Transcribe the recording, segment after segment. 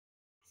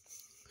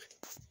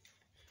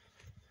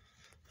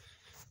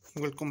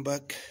Welcome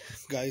back,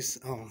 guys.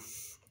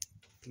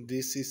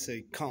 This is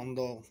a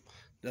condo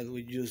that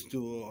we just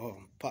do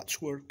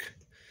patchwork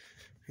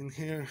in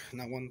here,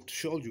 and I want to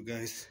show you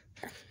guys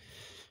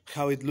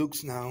how it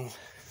looks now.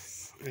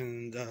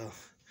 And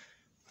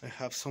I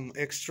have some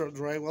extra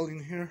drywall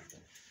in here,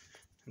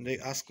 and they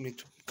asked me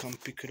to come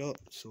pick it up,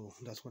 so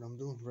that's what I'm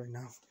doing right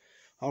now.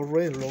 I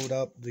already load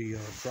up the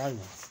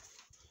drywall.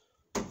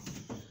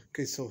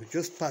 Okay, so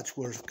just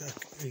patchwork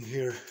in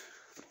here.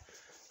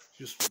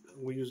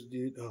 We just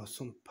did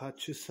some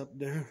patches up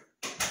there.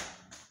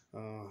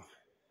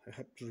 I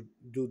have to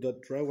do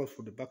that drywall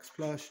for the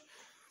backsplash.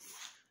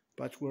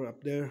 Patchwork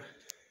up there.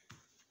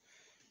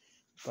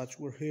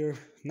 Patchwork here.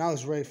 Now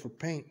it's ready for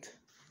paint.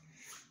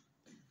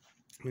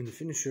 I mean, the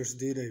finishers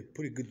did a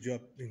pretty good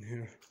job in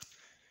here.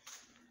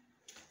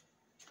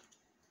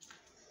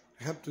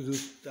 I have to do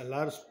a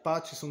lot of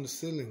patches on the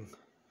ceiling.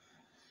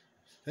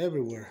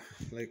 Everywhere.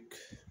 Like,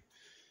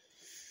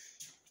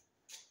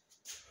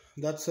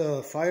 that's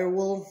a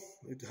firewall.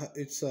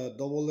 It's a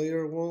double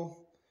layer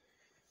wall.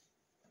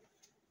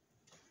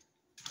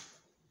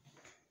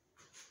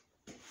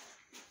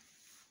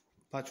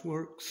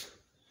 Patchworks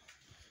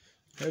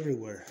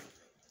everywhere.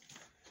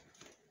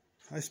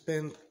 I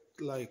spent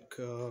like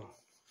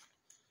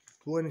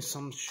 20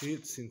 some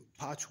sheets in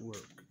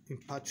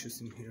patches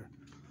in here.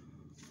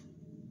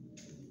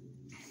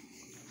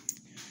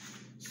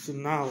 So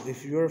now,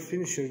 if you're a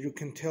finisher, you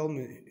can tell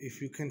me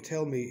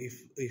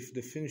if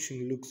the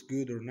finishing looks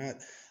good or not.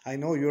 I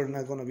know you're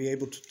not gonna be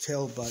able to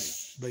tell by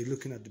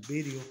looking at the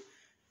video,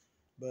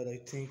 but I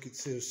think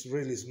it's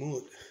really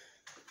smooth.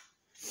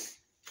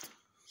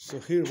 So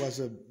here was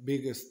the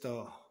biggest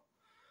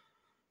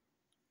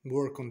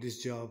work on this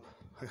job.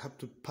 I have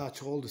to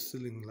patch all the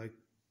ceiling, like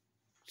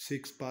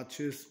 6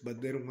 patches,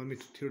 but they don't want me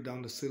to tear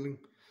down the ceiling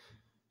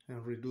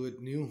and redo it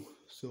new.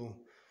 So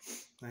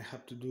I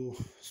have to do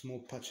small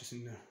patches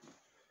in there.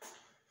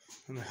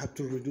 And I have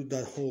to redo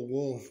that whole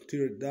wall,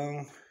 tear it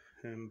down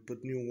and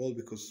put new wall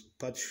because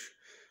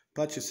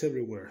patches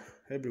everywhere.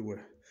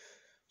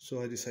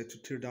 So I decided to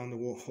tear down the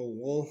whole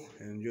wall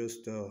and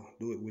just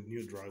do it with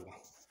new drywall.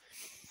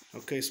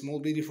 Okay, small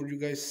video for you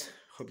guys.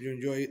 Hope you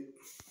enjoy it.